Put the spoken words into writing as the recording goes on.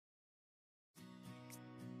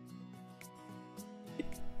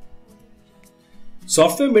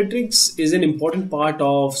Software metrics is an important part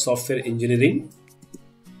of software engineering.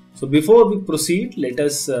 So before we proceed, let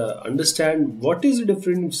us understand what is the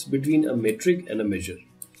difference between a metric and a measure.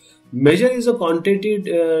 Measure is a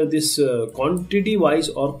quantity-wise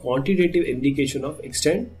or quantitative indication of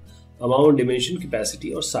extent, amount, dimension,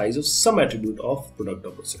 capacity, or size of some attribute of product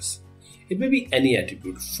or process. It may be any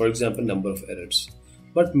attribute, for example, number of errors.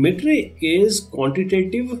 But metric is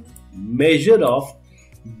quantitative measure of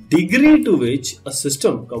degree to which a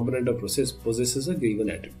system, component, or process possesses a given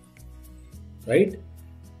attribute. Right?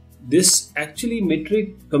 This actually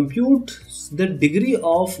metric computes the degree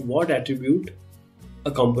of what attribute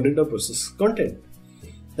a component or process contain.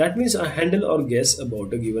 That means I handle or guess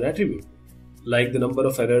about a given attribute, like the number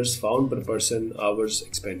of errors found per person, hours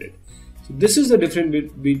expended. So this is the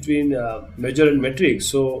difference between measure and metric.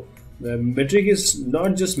 So metric is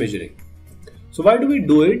not just measuring. So why do we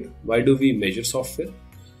do it? Why do we measure software?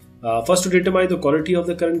 First, to determine the quality of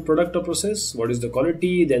the current product or process. What is the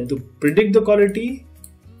quality? Then to predict the quality,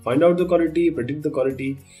 find out the quality, predict the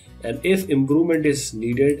quality, and if improvement is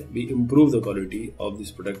needed, we improve the quality of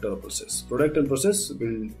this product or process. Product and process,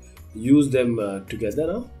 will use them together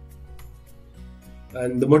now.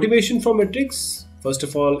 And the motivation for metrics: first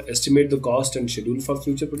of all, estimate the cost and schedule for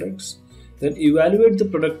future products. Then evaluate the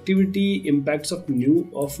productivity impacts of new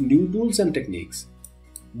tools and techniques.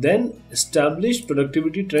 Then establish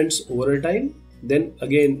productivity trends over time. Then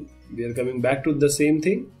again, we are coming back to the same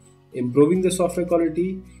thing, improving the software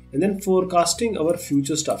quality, and then forecasting our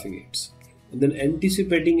future staffing needs, and then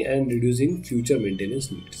anticipating and reducing future maintenance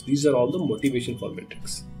needs. These are all the motivation for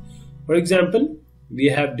metrics. For example, we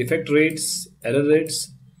have defect rates, error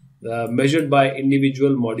rates measured by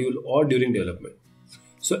individual module or during development.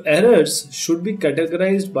 So errors should be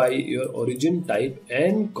categorized by your origin, type,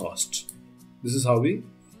 and cost. This is how we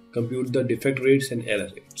compute the defect rates and error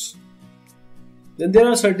rates. Then there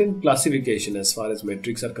are certain classification as far as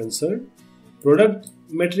metrics are concerned: product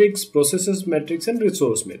metrics, processes metrics, and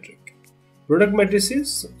resource metric. Product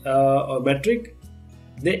matrices or metric,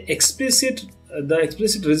 the explicit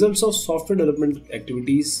results of software development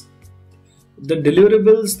activities, the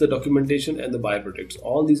deliverables, the documentation, and the buyer products.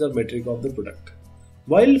 All these are metric of the product.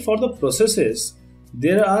 While for the processes,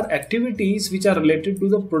 there are activities which are related to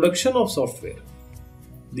the production of software.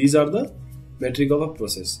 These are the metric of a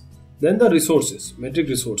process. Then the resources, metric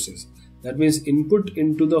resources. That means input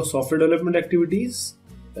into the software development activities,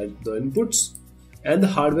 that the inputs, and the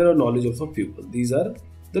hardware or knowledge of a pupil. These are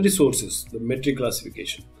the resources, the metric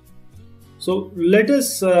classification. So let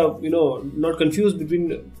us, not confuse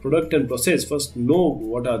between product and process. First, know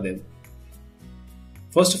what are them.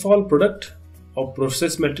 First of all, product or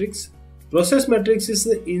process metrics. Process metrics is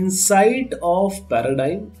the insight of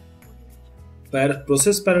paradigm,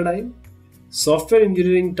 process paradigm, software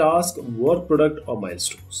engineering task, work product, or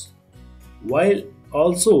milestones, while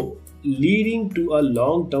also leading to a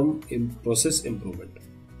long-term process improvement.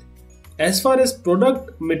 As far as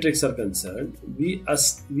product metrics are concerned, we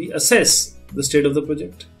assess the state of the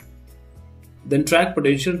project, then track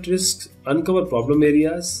potential risks, uncover problem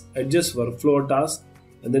areas, adjust workflow or tasks,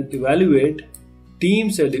 and then evaluate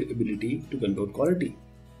team's ability to control quality.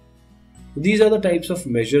 These are the types of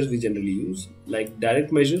measures we generally use, like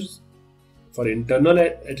direct measures for internal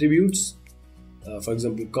attributes, for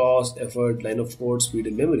example, cost, effort, line of code, speed,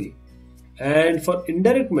 and memory. And for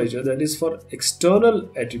indirect measure, that is for external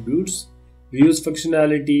attributes, we use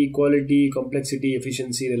functionality, quality, complexity,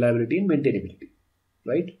 efficiency, reliability, and maintainability.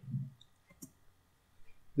 Right?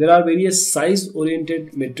 There are various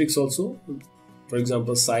size-oriented metrics also. For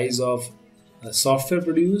example, size of software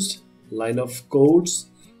produced, line of codes,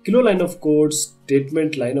 kilo line of code,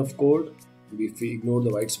 statement line of code, if we ignore the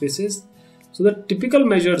white spaces. So the typical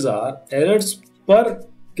measures are errors per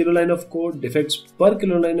kilo line of code, defects per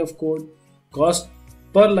kilo line of code, cost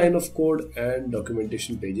per line of code, and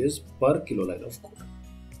documentation pages per kilo line of code.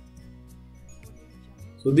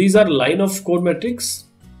 So these are line of code metrics,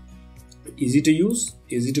 easy to use,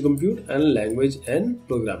 easy to compute, and language and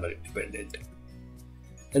programmer dependent.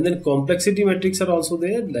 And then complexity metrics are also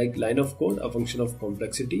there, like line of code, a function of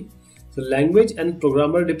complexity. So language and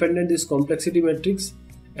programmer dependent is complexity metrics.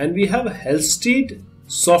 And we have Halstead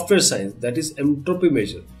software science, that is entropy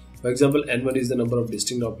measure. For example, N1 is the number of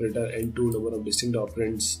distinct operator, N2 number of distinct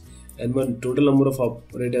operands, N1 total number of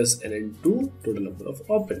operators, and N2 total number of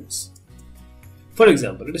operands. For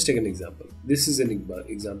example, let us take an example. This is an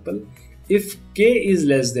example. If k is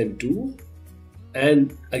less than 2,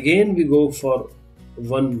 and again we go for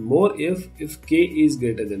one more if k is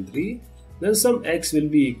greater than 3, then some x will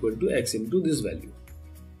be equal to x into this value,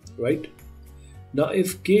 right? Now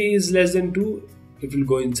if k is less than 2, it will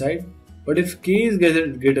go inside. But if k is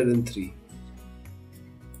greater than 3,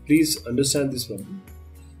 please understand this problem,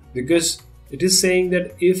 because it is saying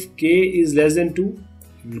that if k is less than 2,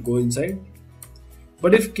 it will go inside.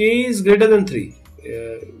 But if k is greater than 3,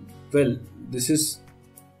 well, this is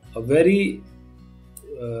a very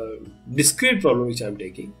discrete problem which I am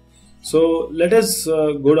taking. So let us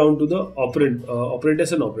go down to the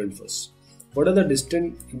operators and operand first. What are the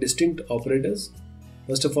distinct operators?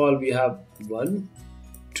 First of all, we have 1,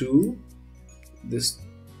 2, this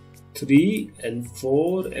 3 and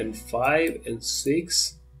 4 and 5 and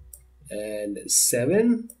 6 and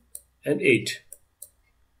 7 and 8.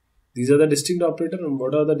 These are the distinct operators. And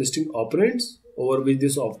what are the distinct operands over which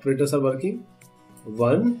these operators are working?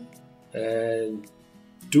 1 and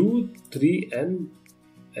 2, 3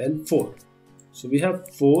 and 4. So we have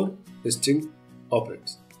 4 distinct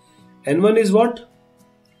operands. N1 is what?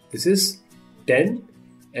 This is 10.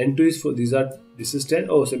 N2 is 4. This is 10.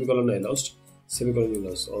 Oh, semicolon I lost. Semicolon I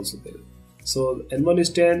lost also there. So N1 is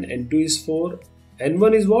 10. N2 is 4.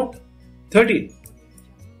 N1 is what? 13.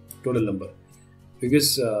 Total number.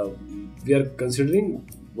 Because we are considering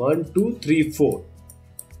 1, 2, 3, 4.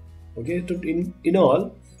 Okay. So in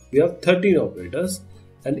all, we have 13 operators.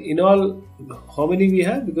 And in all, how many we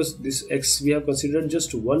have? Because this x we have considered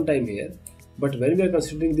just one time here. But when we are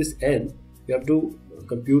considering this n, we have to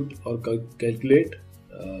compute or calculate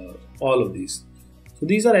all of these. So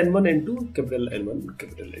these are n1, n2, capital N1,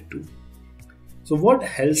 capital N2. So what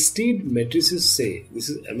Halstead matrices say, this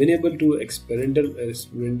is amenable to experimental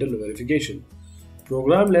verification.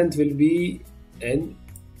 Program length will be n1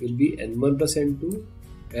 plus n2,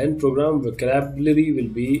 and program vocabulary will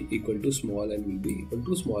be equal to small n will be equal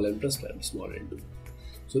to small n plus small n2.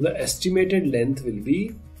 So the estimated length will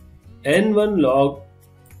be n1 log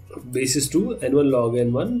basis 2 n1 log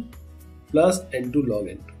n1 plus n2 log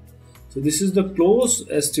n2. So this is the close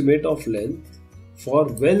estimate of length for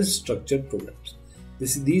well-structured programs.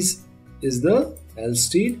 This is the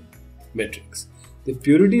Halstead matrix. The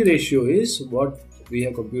purity ratio is what we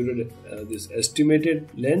have computed, this estimated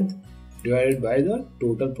length divided by the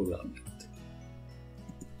total program length.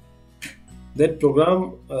 Then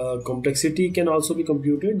program complexity can also be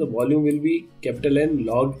computed. The volume will be capital N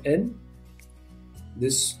log n,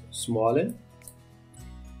 this small n.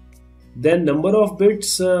 Then number of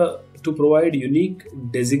bits to provide unique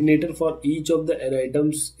designator for each of the n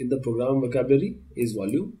items in the program vocabulary is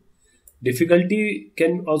volume. Difficulty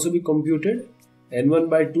can also be computed, n1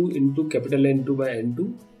 by 2 into capital N2 by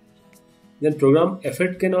n2. Then program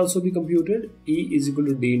effort can also be computed, E is equal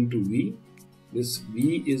to D into V. This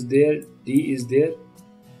V is there, D is there,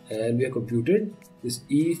 and we have computed this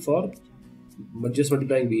E for just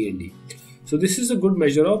multiplying V and D. So this is a good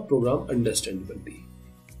measure of program understandability.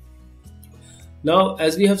 Now,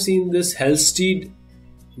 as we have seen this Halstead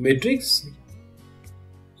matrix,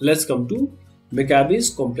 let's come to McCabe's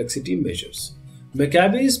complexity measures.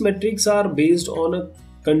 McCabe's metrics are based on a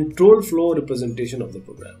control flow representation of the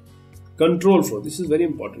program. Control flow, this is very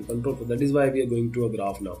important, control flow. That is why we are going to a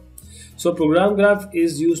graph now. So program graph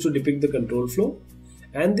is used to depict the control flow,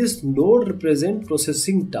 and this node represent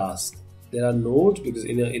processing tasks. There are nodes because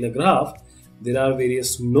in a graph there are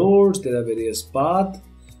various nodes, there are various paths.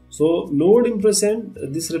 So node represent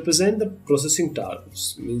the processing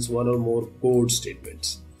tasks, means one or more code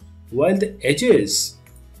statements. While the edges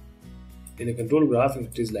in a control graph, if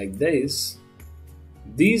it is like this,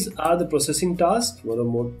 these are the processing tasks, one or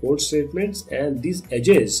more code statements, and these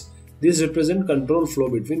edges, these represent control flow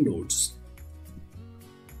between nodes.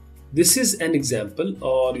 This is an example,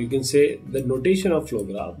 or you can say the notation of flow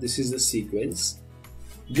graph. This is the sequence.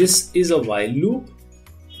 This is a while loop.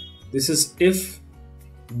 This is if,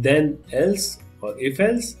 then else, or if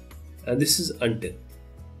else, and this is until.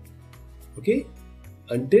 Okay,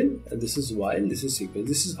 until, and this is while, this is sequence.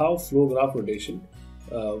 This is how flow graph notation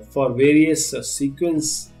for various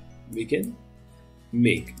sequence we can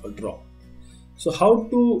make or draw. So how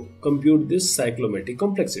to compute this cyclomatic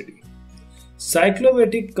complexity?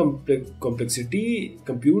 Cyclomatic complexity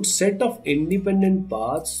computes set of independent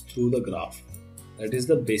paths through the graph. That is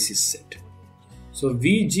the basis set. So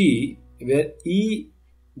Vg, where E,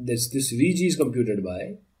 this Vg is computed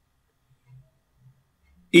by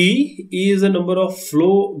E is the number of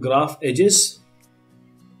flow graph edges.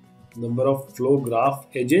 Number of flow graph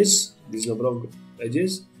edges, this number of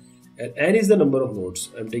edges, and n is the number of nodes.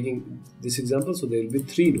 I am taking this example, so there will be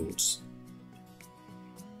 3 nodes.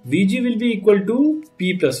 Vg will be equal to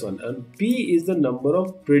P plus 1, and P is the number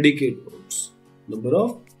of predicate nodes. Number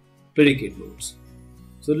of predicate nodes.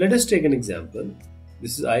 So let us take an example.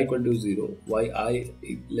 This is I equal to 0, y I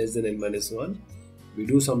less than n minus 1, we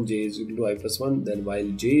do some j is equal to I plus 1, then while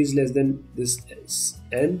j is less than this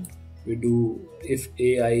n, we do if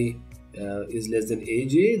ai is less than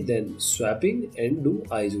aj, then swapping and do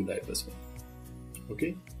I is equal to I plus 1.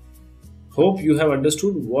 Okay, hope you have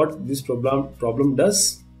understood what this problem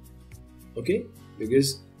does. Okay,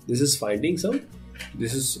 because this is finding some,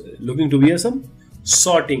 this is looking to be some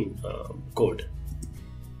sorting code.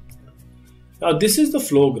 Now this is the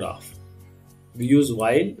flow graph. We use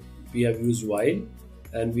while, we have used while,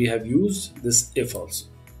 and we have used this if also.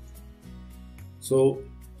 So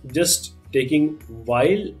just taking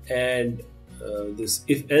while and this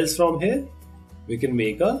if else from here, we can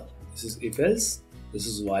make a, this is if else, this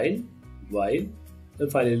is while,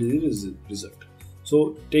 and finally the result.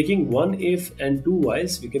 So taking one if and two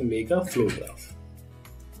whiles, we can make a flow graph.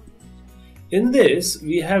 In this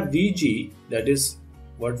we have Vg, that is,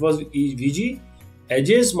 what was Vg?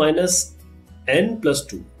 Edges minus n plus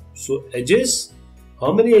 2. So edges,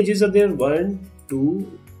 how many edges are there? 1,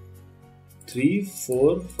 2, 3,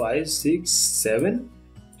 4, 5, 6, 7,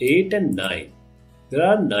 8 and 9. There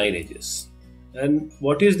are 9 edges. And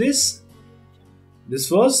what is this?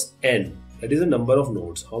 This was n, that is the number of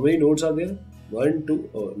nodes. How many nodes are there? 1,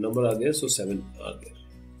 2, number are there, so 7 are there.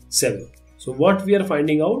 7. So what we are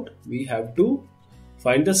finding out? We have to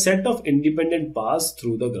find the set of independent paths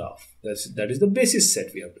through the graph. That is the basis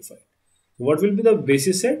set we have to find. What will be the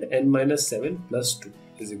basis set? N minus 7 plus 2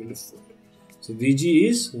 is equal to 4. So Vg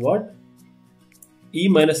is what? E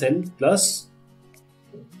minus n plus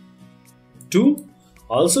 2.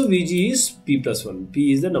 Also Vg is p plus 1.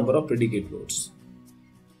 P is the number of predicate nodes.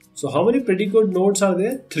 So how many predicate nodes are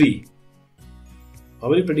there? 3. How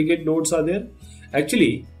many predicate nodes are there?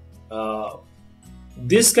 Actually,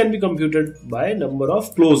 this can be computed by number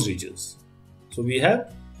of closed regions. So we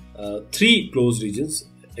have 3 closed regions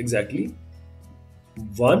exactly.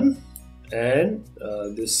 1 and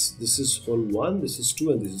this is whole 1, this is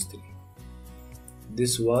 2 and this is 3.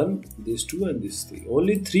 This 1, this 2 and this 3.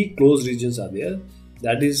 Only 3 closed regions are there.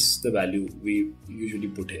 That is the value we usually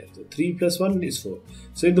put here. So 3 plus 1 is 4.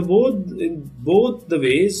 So in both the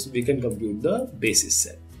ways we can compute the basis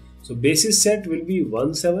set. So basis set will be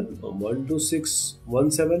 1 7, 1 2 6,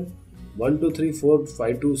 1 7, 1 2 3 4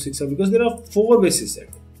 5 2 6 7, because there are 4 basis set.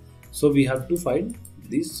 So we have to find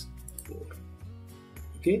these 4.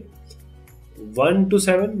 Okay, 1 to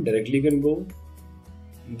 7 directly can go.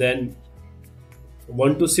 Then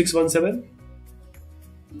 1 to 6 1 7,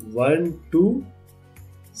 1 to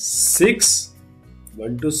 6,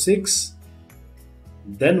 1 to 6,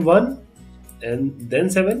 then 1 and then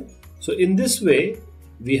 7. So in this way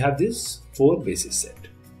we have this 4 basis set.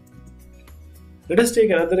 Let us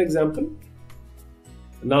take another example.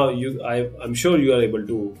 Now I'm sure you are able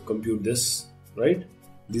to compute this, right?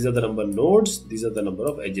 These are the number of nodes, these are the number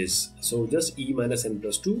of edges. So just E minus n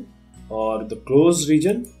plus 2, or the closed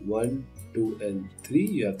region 1, 2 and 3.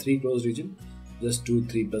 You have 3 closed region. Just 2,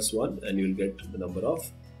 3 plus 1 and you will get the number of,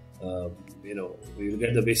 you will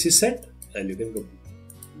get the basis set, and you can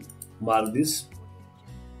mark this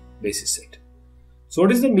basis set. So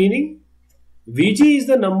what is the meaning? Vg is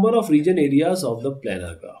the number of region areas of the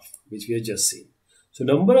planar graph, which we have just seen. So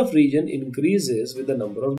number of region increases with the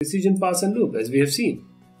number of decision paths and loop, as we have seen.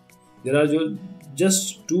 There are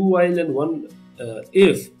just 2 while and 1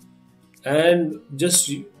 if, and just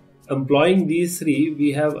employing these 3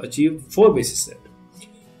 we have achieved 4 basis set.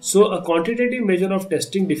 So a quantitative measure of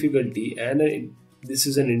testing difficulty, and this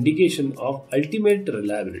is an indication of ultimate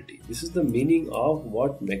reliability. This is the meaning of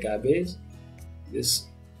what McCabe is, this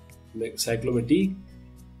cyclomatic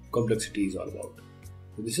complexity is all about.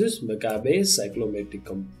 So this is McCabe's cyclomatic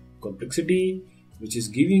complexity, which is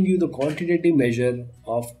giving you the quantitative measure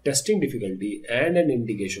of testing difficulty and an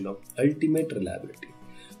indication of ultimate reliability.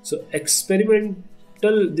 So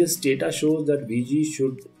experimental, this data shows that Vg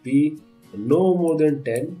should be no more than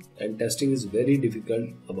 10, and testing is very difficult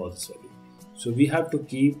about this value. So we have to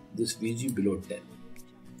keep this Vg below 10.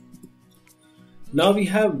 Now we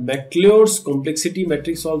have McClure's complexity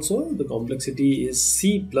matrix also. The complexity is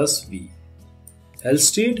C plus V.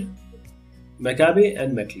 Halstead, McCabe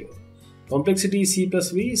and McClure. Complexity is C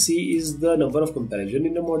plus V. C is the number of comparison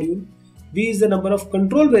in the module. V is the number of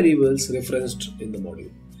control variables referenced in the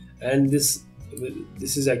module. And this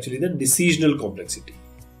is actually the decisional complexity.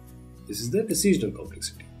 This is the decisional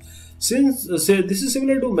complexity. Since this is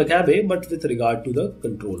similar to McCabe, but with regard to the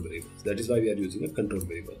control variables. That is why we are using a control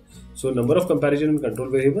variable. So number of comparison and control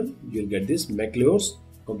variable, you will get this McClure's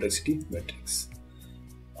complexity matrix.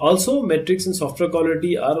 Also, metrics and software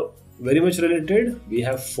quality are very much related. We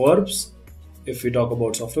have verbs. If we talk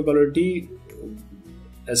about software quality,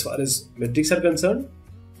 as far as metrics are concerned,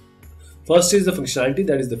 First is the functionality,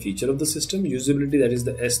 that is the feature of the system. Usability, that is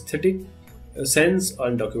the aesthetic sense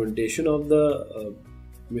and documentation of the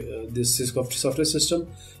this software system.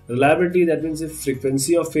 Reliability, that means the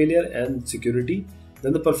frequency of failure and security.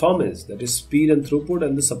 Then the performance, that is speed and throughput,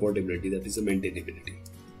 and the supportability, that is the maintainability.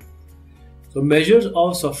 So measures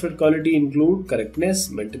of software quality include correctness,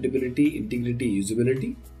 maintainability, integrity,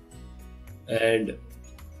 usability. And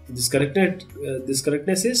this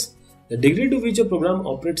correctness is the degree to which a program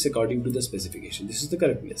operates according to the specification. This is the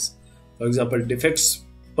correctness. For example, defects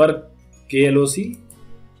per KLOC,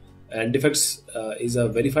 and defects is a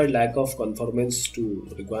verified lack of conformance to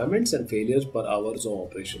requirements, and failures per hours of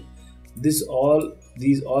operation. These all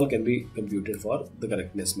can be computed for the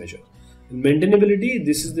correctness measure. In maintainability,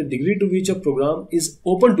 this is the degree to which a program is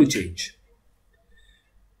open to change.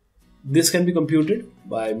 This can be computed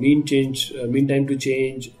by mean time to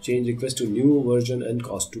change request to new version, and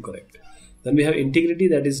cost to correct. Then we have integrity,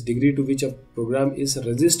 that is degree to which a program is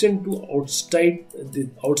resistant to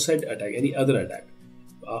outside attack, any other attack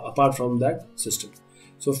apart from that system.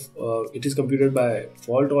 So it is computed by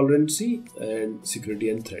fault tolerance and security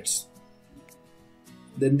and threats.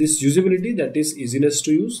 Then this usability, that is easiness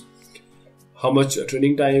to use, how much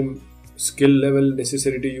training time, skill level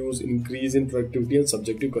necessary to use, increase in productivity, and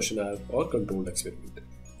subjective questionnaire or controlled experiment.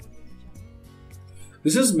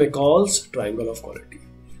 This is McCall's triangle of quality.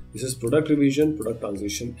 This is product revision, product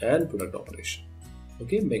transition, and product operation.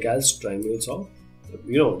 Okay, McCall's triangles of,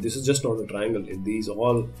 this is just not a triangle. These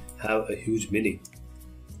all have a huge meaning.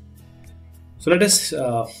 So let us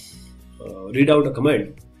read out a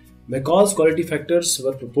comment. McCall's quality factors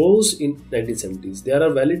were proposed in 1970s. They are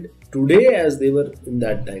valid today as they were in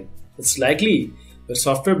that time. It's likely that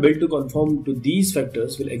software built to conform to these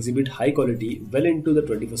factors will exhibit high quality well into the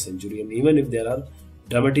 21st century, and even if there are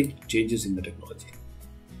dramatic changes in the technology.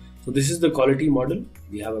 So this is the quality model.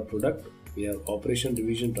 We have a product, we have operation,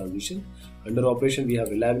 revision, transition. Under operation, we have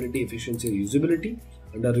reliability, efficiency, and usability.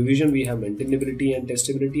 Under revision, we have maintainability and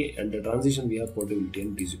testability. Under transition, we have portability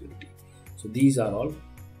and reusability. So these are all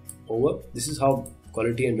over. This is how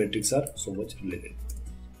quality and metrics are so much related.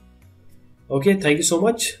 Okay, thank you so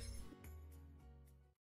much.